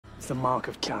the mark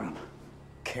of Karen.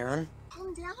 Karen?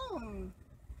 Calm down.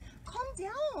 Calm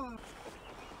down.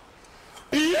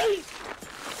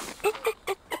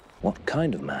 What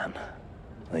kind of man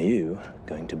are you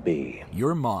going to be?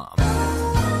 Your mom.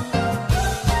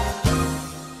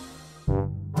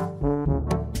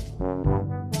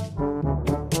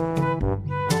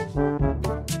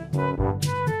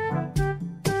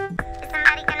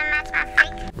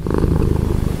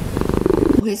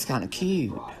 Oh, he's kind of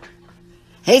cute.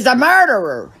 He's a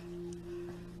murderer.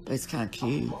 But he's kind of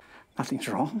cute. Nothing's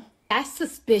wrong. That's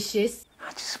suspicious.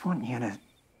 I just want you to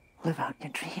live out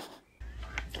your dream.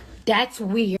 That's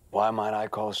weird. Why might I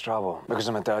cause trouble? Because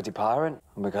I'm a dirty pirate?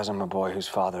 Or because I'm a boy whose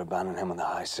father abandoned him on the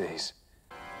high seas?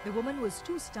 The woman was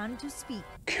too stunned to speak.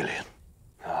 Killian.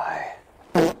 Aye.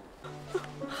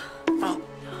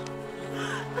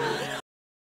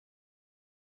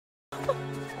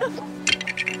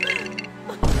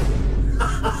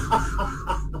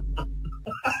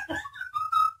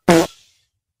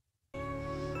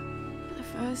 For the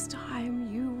first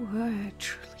time, you were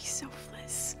truly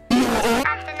selfless.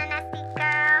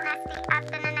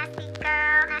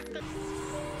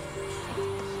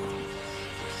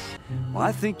 Well,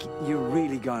 I think you're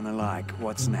really gonna like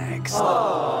what's next.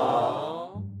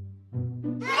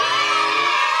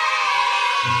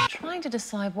 Trying to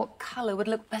decide what colour would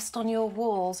look best on your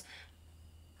walls.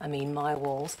 I mean, my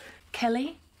walls.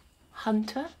 Kelly,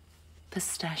 Hunter,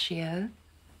 Pistachio.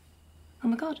 Oh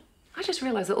my God, I just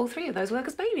realised that all three of those work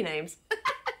as baby names.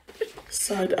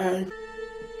 Side eye.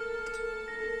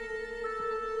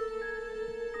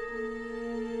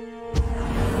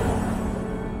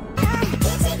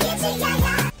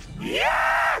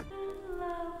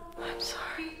 I'm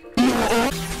sorry.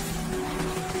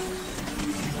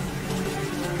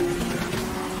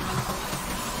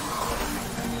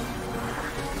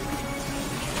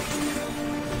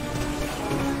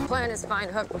 Plan is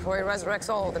find Hook before he resurrects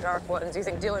all the Dark Ones. You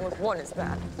think dealing with one is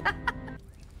bad?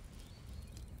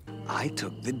 I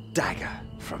took the dagger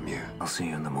from you. I'll see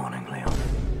you in the morning, Leon.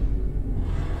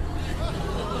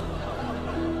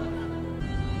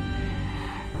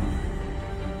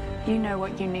 You know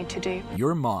what you need to do.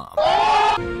 Your mom.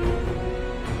 I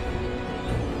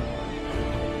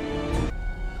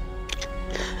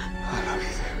love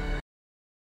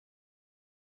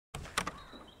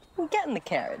you. Get in the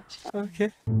carriage.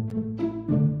 Okay.